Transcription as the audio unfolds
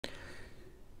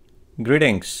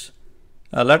Greetings.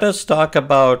 Let us talk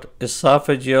about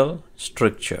esophageal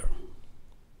stricture.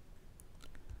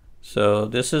 So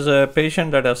this is a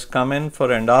patient that has come in for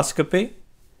endoscopy,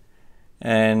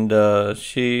 and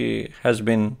she has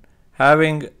been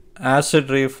having acid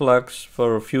reflux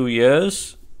for a few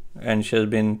years, and she has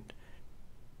been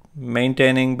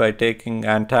maintaining by taking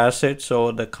antacids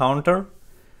over the counter.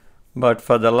 But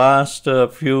for the last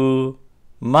few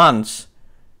months,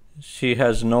 she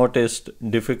has noticed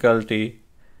difficulty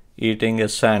eating a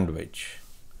sandwich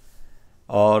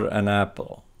or an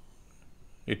apple.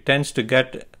 It tends to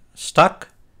get stuck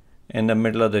in the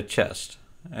middle of the chest,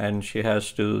 and she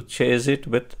has to chase it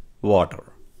with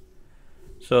water.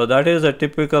 So that is a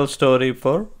typical story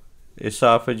for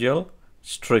esophageal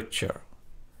stricture.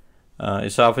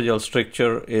 Esophageal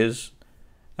stricture is,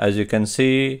 as you can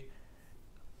see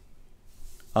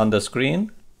on the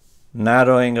screen,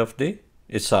 narrowing of the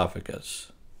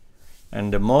esophagus.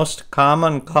 And the most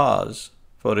common cause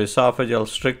for esophageal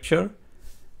stricture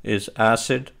is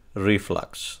acid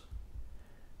reflux.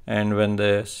 And when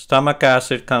the stomach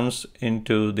acid comes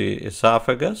into the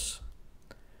esophagus,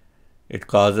 it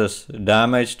causes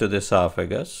damage to the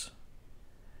esophagus.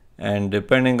 And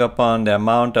depending upon the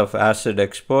amount of acid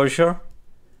exposure,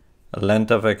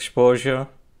 length of exposure,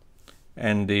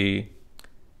 and the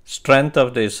strength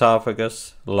of the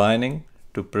esophagus lining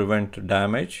to prevent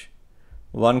damage,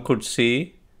 one could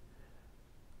see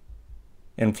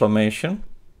inflammation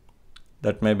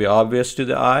that may be obvious to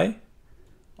the eye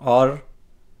or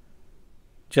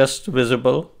just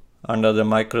visible under the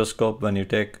microscope when you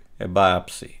take a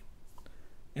biopsy.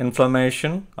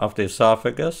 Inflammation of the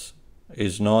esophagus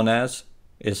is known as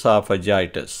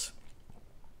esophagitis.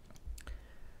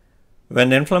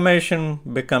 When inflammation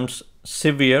becomes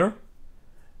severe,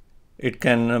 it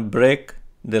can break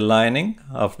the lining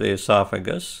of the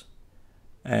esophagus,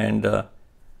 and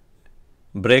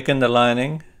break in the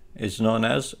lining is known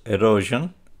as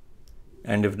erosion,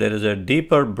 and if there is a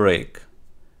deeper break,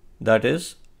 that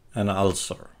is an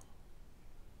ulcer.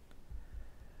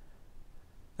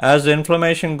 As the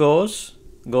inflammation goes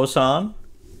on,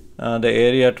 the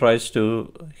area tries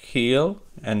to heal,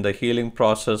 and the healing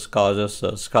process causes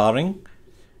scarring,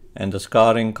 and the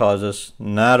scarring causes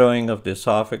narrowing of the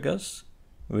esophagus,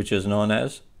 which is known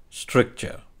as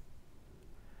stricture.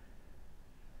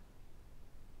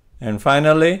 And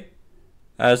finally,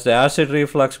 as the acid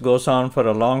reflux goes on for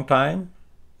a long time,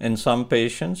 in some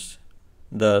patients,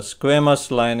 the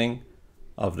squamous lining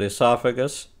of the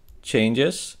esophagus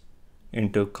changes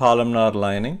into columnar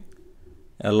lining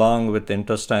along with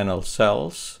intestinal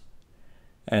cells,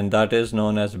 and that is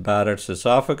known as Barrett's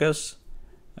esophagus,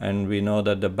 and we know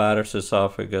that the Barrett's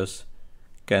esophagus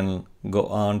can go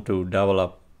on to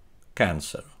develop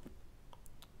cancer.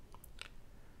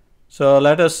 So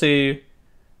let us see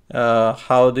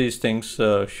how these things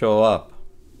show up.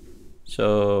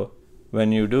 So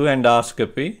when you do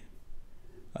endoscopy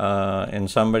in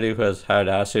somebody who has had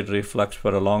acid reflux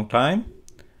for a long time,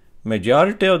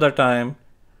 majority of the time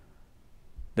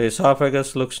the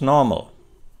esophagus looks normal.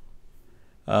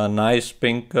 A nice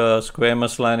pink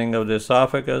squamous lining of the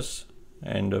esophagus,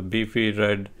 and a beefy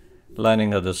red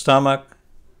lining of the stomach,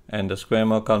 and the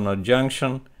squamocolumnar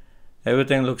junction.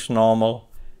 Everything looks normal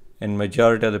in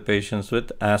majority of the patients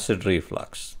with acid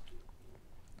reflux.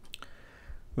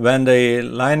 When the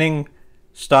lining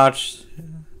starts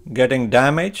getting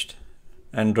damaged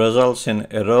and results in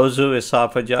erosive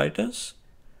esophagitis,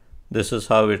 this is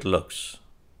how it looks.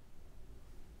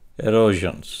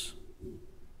 Erosions,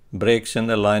 breaks in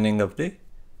the lining of the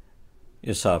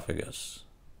esophagus.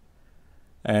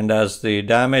 And as the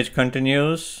damage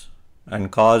continues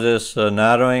and causes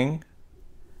narrowing,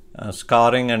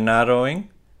 scarring and narrowing,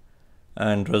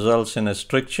 and results in a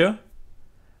stricture,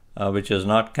 which is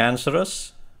not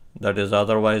cancerous, that is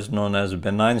otherwise known as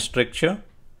benign stricture,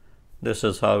 this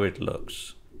is how it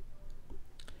looks.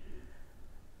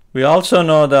 We also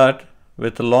know that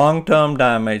with long-term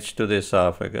damage to the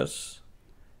esophagus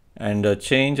and a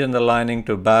change in the lining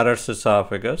to Barrett's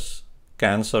esophagus,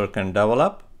 cancer can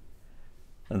develop,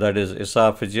 that is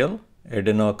esophageal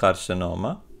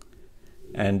adenocarcinoma,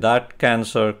 and that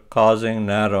cancer causing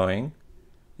narrowing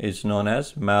is known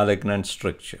as malignant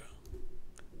stricture.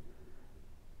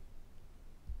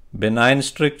 Benign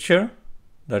stricture,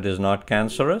 that is not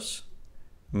cancerous.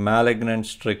 Malignant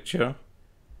stricture,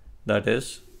 that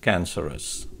is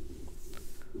cancerous.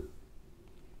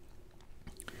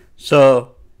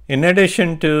 So, in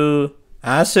addition to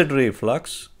acid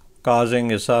reflux causing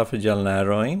esophageal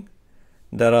narrowing,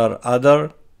 there are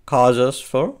other causes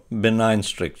for benign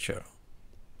stricture.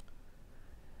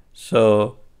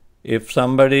 So, if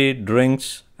somebody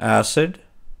drinks acid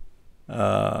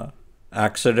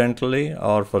accidentally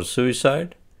or for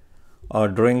suicide, or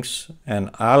drinks an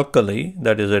alkali,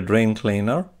 that is a drain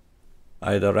cleaner,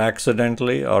 either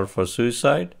accidentally or for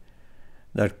suicide,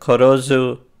 that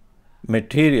corrosive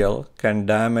material can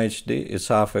damage the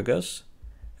esophagus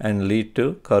and lead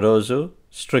to corrosive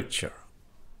stricture.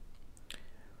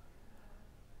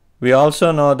 We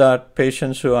also know that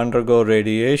patients who undergo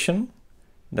radiation,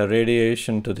 the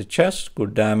radiation to the chest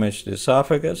could damage the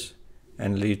esophagus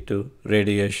and lead to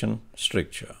radiation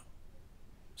stricture.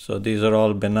 So these are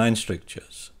all benign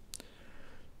strictures.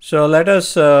 So let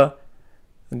us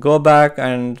go back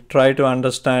and try to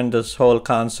understand this whole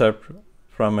concept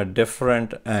from a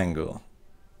different angle.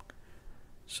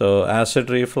 So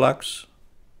acid reflux,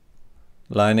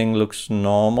 lining looks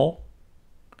normal.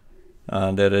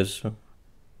 There is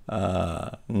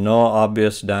no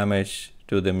obvious damage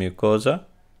to the mucosa,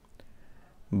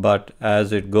 but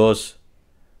as the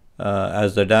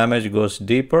damage goes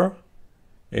deeper,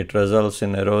 it results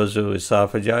in erosive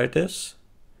esophagitis,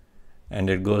 and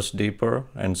it goes deeper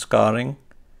and scarring.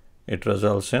 It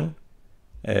results in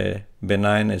a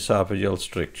benign esophageal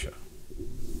stricture.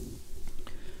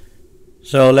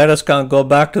 So let us go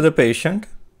back to the patient.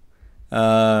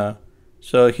 So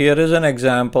here is an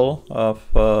example of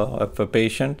a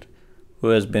patient who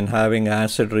has been having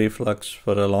acid reflux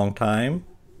for a long time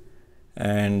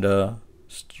and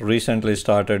recently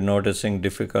started noticing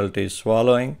difficulty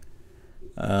swallowing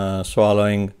of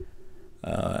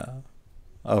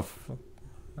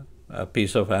a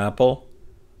piece of apple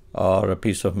or a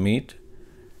piece of meat,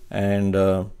 and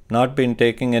not been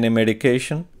taking any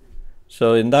medication.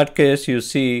 So in that case, you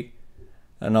see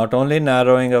not only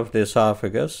narrowing of the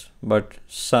esophagus, but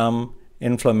some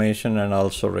inflammation and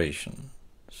ulceration.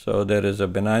 So there is a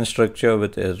benign stricture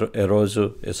with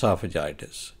erosive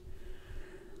esophagitis.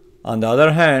 On the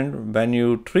other hand, when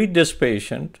you treat this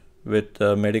patient with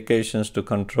medications to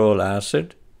control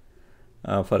acid,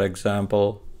 for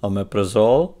example,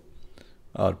 omeprazole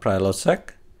or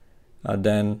Prilosec,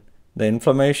 then the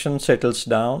inflammation settles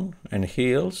down and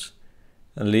heals,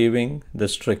 leaving the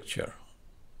stricture.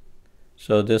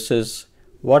 So this is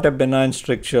what a benign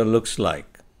stricture looks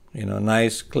like.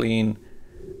 Nice, clean,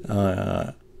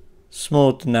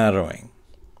 smooth narrowing.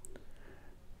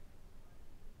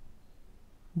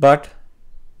 But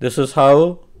this is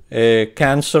how a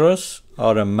cancerous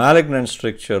or a malignant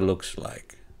stricture looks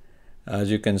like. As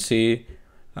you can see,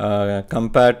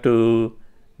 compared to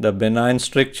the benign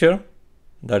stricture,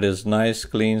 that is nice,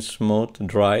 clean, smooth,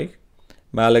 dry,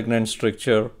 malignant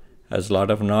stricture has a lot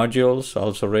of nodules,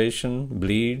 ulceration,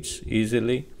 bleeds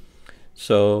easily.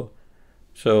 So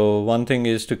one thing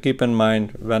is to keep in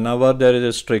mind, whenever there is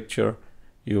a stricture,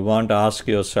 you want to ask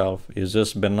yourself, is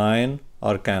this benign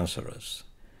or cancerous?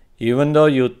 Even though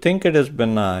you think it is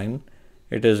benign,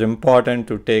 it is important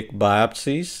to take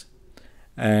biopsies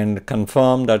and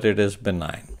confirm that it is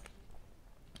benign.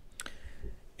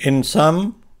 In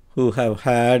some who have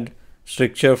had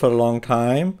stricture for a long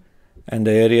time and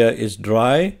the area is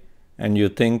dry, and you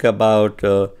think about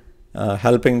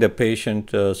helping the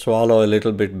patient swallow a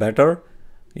little bit better,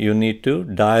 you need to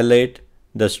dilate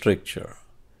the stricture.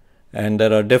 And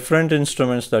there are different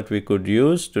instruments that we could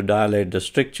use to dilate the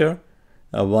stricture.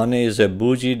 One is a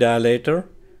bougie dilator,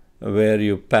 where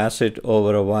you pass it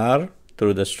over a wire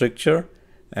through the stricture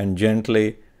and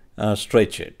gently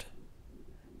stretch it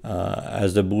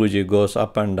as the bougie goes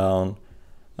up and down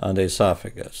the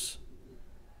esophagus.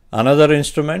 Another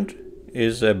instrument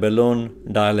is a balloon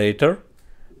dilator.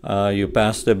 You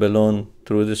pass the balloon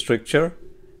through the stricture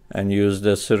and use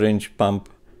the syringe pump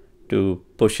to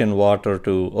push in water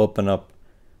to open up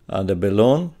the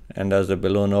balloon, and as the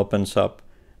balloon opens up,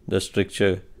 the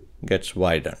stricture gets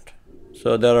widened.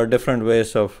 So there are different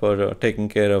ways of taking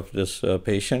care of this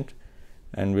patient,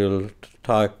 and we'll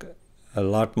talk in a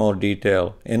lot more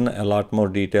detail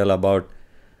about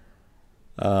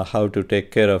how to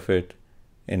take care of it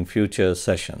in future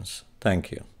sessions.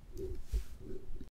 Thank you.